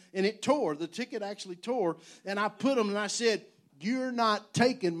hand and it tore. The ticket actually tore. And I put them and I said, you're not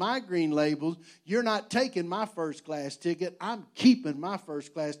taking my green labels. You're not taking my first class ticket. I'm keeping my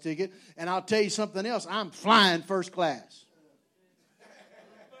first class ticket. And I'll tell you something else. I'm flying first class.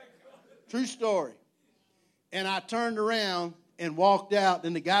 True story. And I turned around and walked out,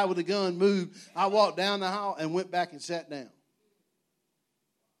 and the guy with the gun moved. I walked down the hall and went back and sat down.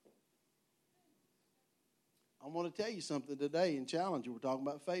 I want to tell you something today and challenge you. We're talking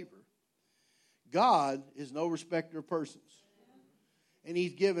about favor. God is no respecter of persons. And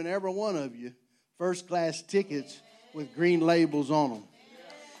He's given every one of you first-class tickets with green labels on them.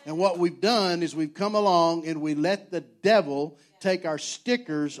 And what we've done is we've come along and we let the devil take our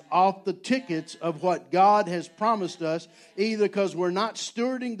stickers off the tickets of what God has promised us, either because we're not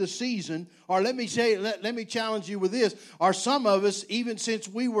stewarding the season, or let me challenge you with this, or some of us, even since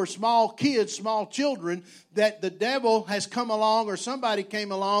we were small kids, small children, that the devil has come along or somebody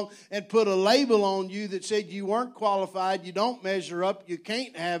came along and put a label on you that said you weren't qualified, you don't measure up, you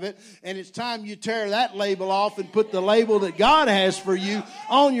can't have it, and it's time you tear that label off and put the label that God has for you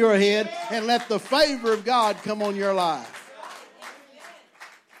on your head and let the favor of God come on your life.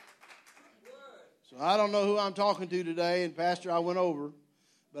 I don't know who I'm talking to today, and Pastor, I went over,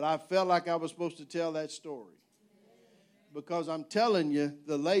 but I felt like I was supposed to tell that story. Because I'm telling you,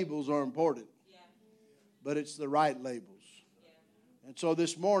 the labels are important, but it's the right labels. And so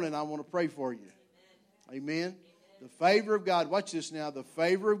this morning, I want to pray for you. Amen. The favor of God, watch this now, the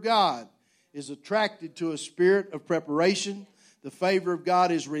favor of God is attracted to a spirit of preparation. The favor of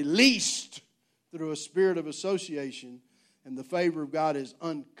God is released through a spirit of association, and the favor of God is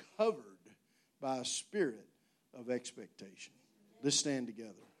uncovered by a spirit of expectation. Let's stand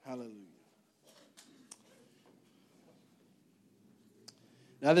together. Hallelujah.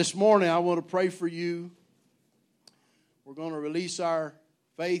 Now this morning I want to pray for you. We're going to release our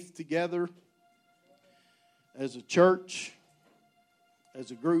faith together as a church, as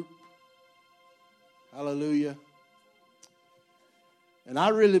a group. Hallelujah. And I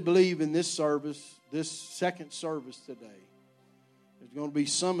really believe in this service, this second service today, there's going to be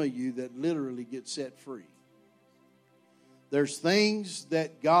some of you that literally get set free. There's things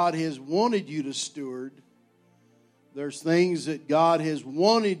that God has wanted you to steward. There's things that God has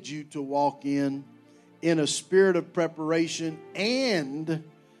wanted you to walk in a spirit of preparation and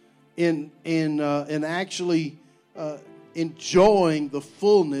in actually enjoying the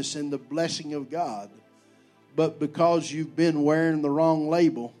fullness and the blessing of God. But because you've been wearing the wrong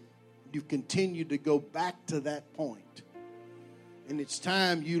label, you've continued to go back to that point. And it's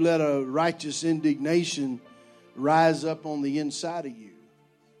time you let a righteous indignation rise up on the inside of you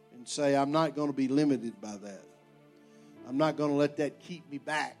and say, I'm not going to be limited by that. I'm not going to let that keep me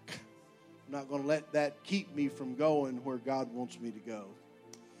back. I'm not going to let that keep me from going where God wants me to go.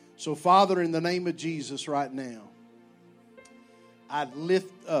 So, Father, in the name of Jesus right now, I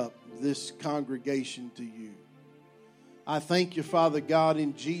lift up this congregation to you. I thank you, Father God,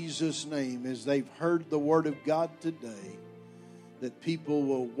 in Jesus' name, as they've heard the word of God today, that people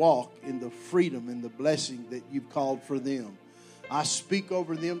will walk in the freedom and the blessing that you've called for them. I speak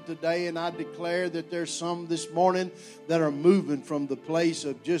over them today, and I declare that there's some this morning that are moving from the place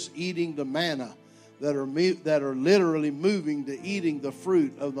of just eating the manna, that are literally moving to eating the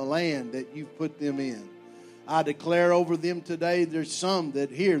fruit of the land that you've put them in. I declare over them today, there's some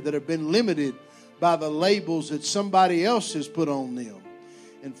that have been limited by the labels that somebody else has put on them.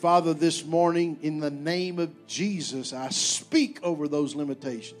 And Father, this morning, in the name of Jesus, I speak over those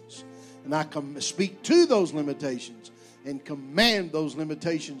limitations. And I speak to those limitations and command those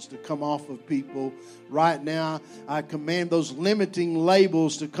limitations to come off of people right now. I command those limiting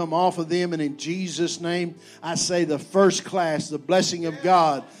labels to come off of them. And in Jesus' name, I say the first class, the blessing of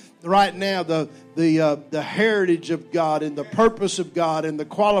God. Right now, the heritage of God and the purpose of God and the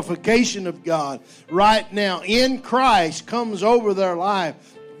qualification of God right now in Christ comes over their life.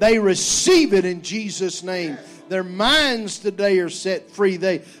 They receive it in Jesus' name. Their minds today are set free.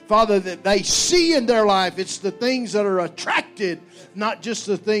 Father, that they see in their life, it's the things that are attracted, not just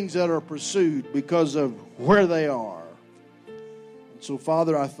the things that are pursued because of where they are. And so,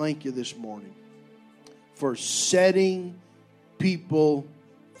 Father, I thank you this morning for setting people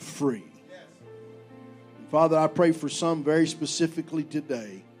free. And Father, I pray for some very specifically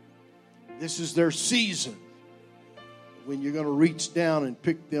today. This is their season when you're going to reach down and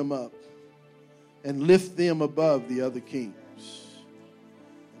pick them up and lift them above the other kings.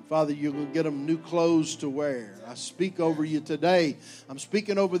 And Father, you're going to get them new clothes to wear. I speak over you today. I'm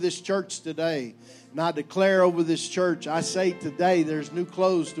speaking over this church today. And I declare over this church, I say today there's new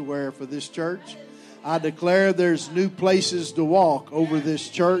clothes to wear for this church. I declare there's new places to walk over this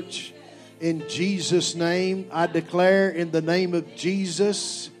church. In Jesus' name, I declare in the name of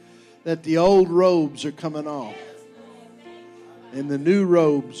Jesus that the old robes are coming off and the new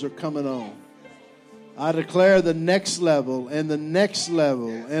robes are coming on. I declare the next level and the next level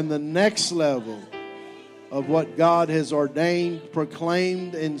and the next level of what God has ordained,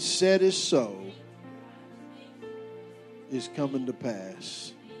 proclaimed, and said is so is coming to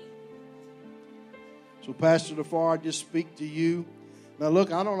pass. So, Pastor DeFar, I just speak to you. Now,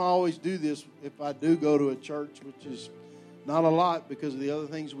 look, I don't always do this if I do go to a church, which is not a lot because of the other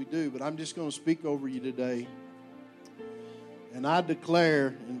things we do, but I'm just going to speak over you today. And I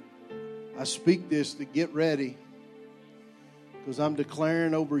declare, and I speak this to get ready, because I'm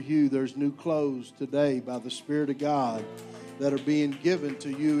declaring over you there's new clothes today by the Spirit of God that are being given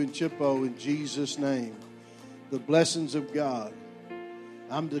to you in Chippo in Jesus' name. The blessings of God.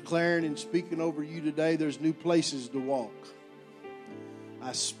 I'm declaring and speaking over you today there's new places to walk.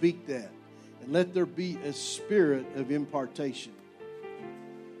 I speak that. And let there be a spirit of impartation.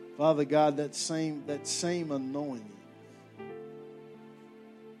 Father God, that same anointing.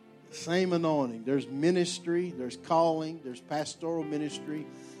 Same anointing. There's ministry, there's calling, there's pastoral ministry,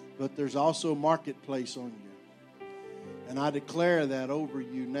 but there's also marketplace on you. And I declare that over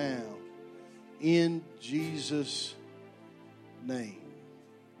you now in Jesus' name.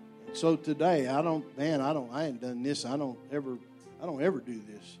 So today, I ain't done this. I don't ever do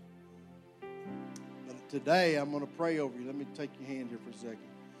this. But today, I'm going to pray over you. Let me take your hand here for a second.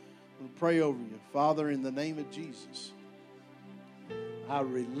 I'm going to pray over you. Father, in the name of Jesus, I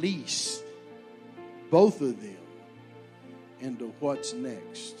release both of them into what's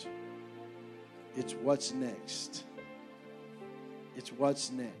next. It's what's next. It's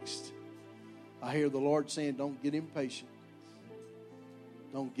what's next. I hear the Lord saying, don't get impatient.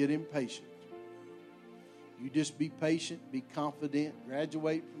 Don't get impatient. You just be patient, be confident,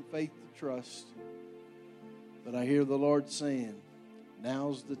 graduate from faith to trust. But I hear the Lord saying,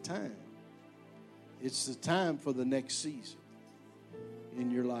 now's the time. It's the time for the next season in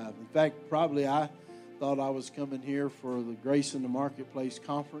your life. In fact, probably I thought I was coming here for the Grace in the Marketplace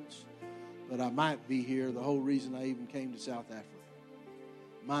conference, but I might be here. The whole reason I even came to South Africa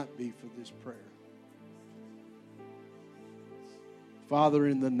might be for this prayer. Father,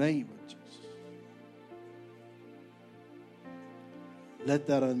 in the name of Jesus, let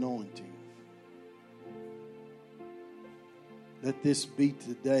that anointing, let this be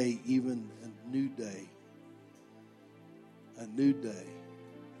today even a new day. A new day.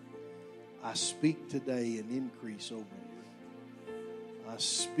 I speak today an increase over you. I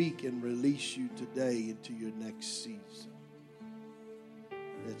speak and release you today into your next season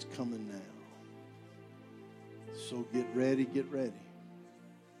that's coming now. So get ready, get ready.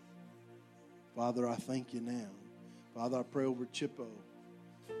 Father, I thank you now. Father, I pray over Chippo.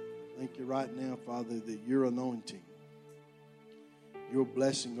 Thank you right now, Father, that your anointing, your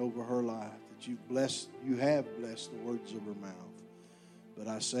blessing over her life, that you have blessed the words of her mouth. But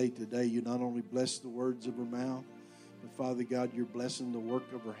I say today, you not only bless the words of her mouth, but Father God, you're blessing the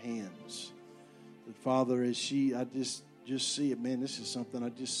work of her hands. That Father, as I just see it, man, this is something I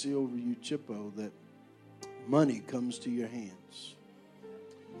just see over you, Chippo, that money comes to your hands.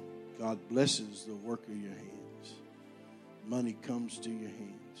 God blesses the work of your hands. Money comes to your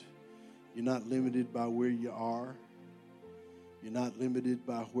hands. You're not limited by where you are. You're not limited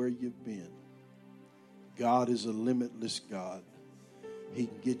by where you've been. God is a limitless God. He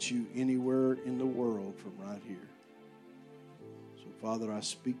can get you anywhere in the world from right here. So, Father, I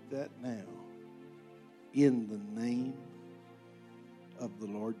speak that now in the name of the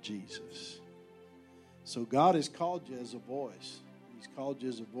Lord Jesus. So God has called you as a voice. He's called you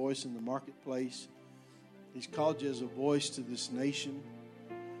as a voice in the marketplace. He's called you as a voice to this nation.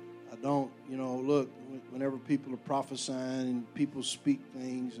 I don't, look, whenever people are prophesying and people speak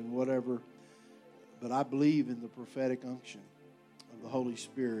things and whatever, but I believe in the prophetic unction of the Holy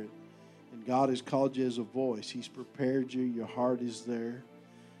Spirit. And God has called you as a voice. He's prepared you. Your heart is there.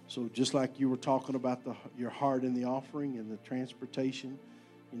 So just like you were talking about your heart in the offering and the transportation,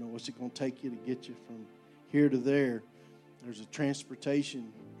 what's it going to take you to get you from here to there? There's a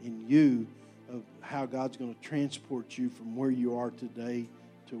transportation in you of how God's going to transport you from where you are today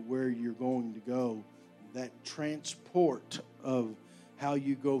to where you're going to go. That transport of how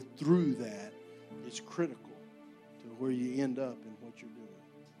you go through that is critical to where you end up and what you're doing.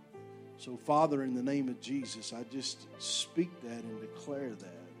 So, Father, in the name of Jesus, I just speak that and declare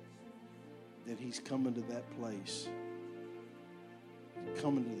that He's coming to that place.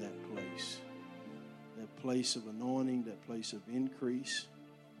 Coming to that place. That place of anointing, that place of increase,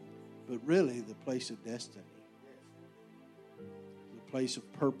 but really the place of destiny, the place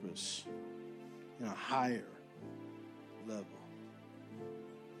of purpose in a higher level.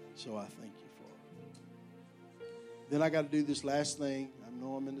 So I thank you for it. Then I got to do this last thing. I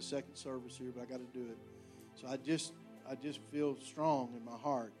know I'm in the second service here, but I got to do it. So I just feel strong in my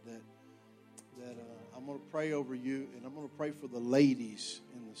heart that I'm going to pray over you, and I'm going to pray for the ladies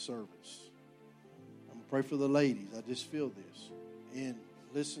in the service. I'm going to pray for the ladies. I just feel this. And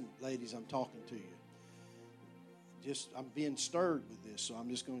listen, ladies, I'm talking to you. I'm being stirred with this, so I'm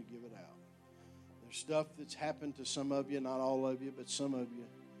just going to give it out. There's stuff that's happened to some of you, not all of you, but some of you,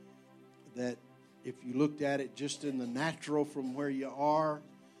 that if you looked at it just in the natural from where you are,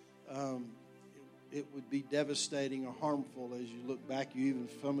 it would be devastating or harmful as you look back.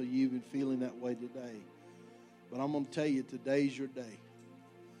 Some of you even feeling that way today. But I'm going to tell you, today's your day.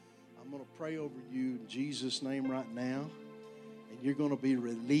 I'm going to pray over you in Jesus' name right now. And you're going to be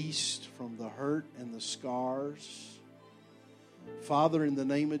released from the hurt and the scars. Father, in the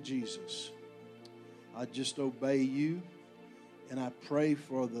name of Jesus, I just obey you. And I pray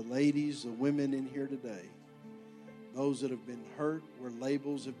for the ladies, the women in here today. Those that have been hurt where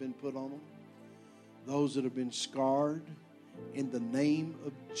labels have been put on them. Those that have been scarred. In the name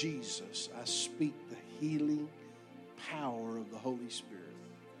of Jesus, I speak the healing power of the Holy Spirit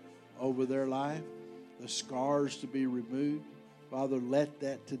over their life. The scars to be removed. Father, let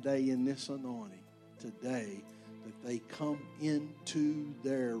that today in this anointing, today, that they come into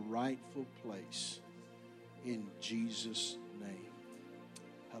their rightful place. In Jesus' name.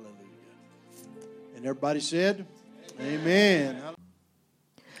 Hallelujah. And everybody said, Amen.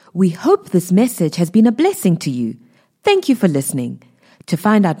 We hope this message has been a blessing to you. Thank you for listening. To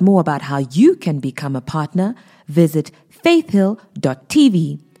find out more about how you can become a partner, visit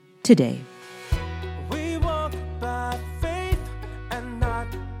faithhill.tv today. We walk by faith and not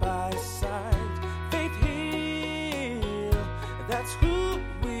by sight. Faith Hill, that's who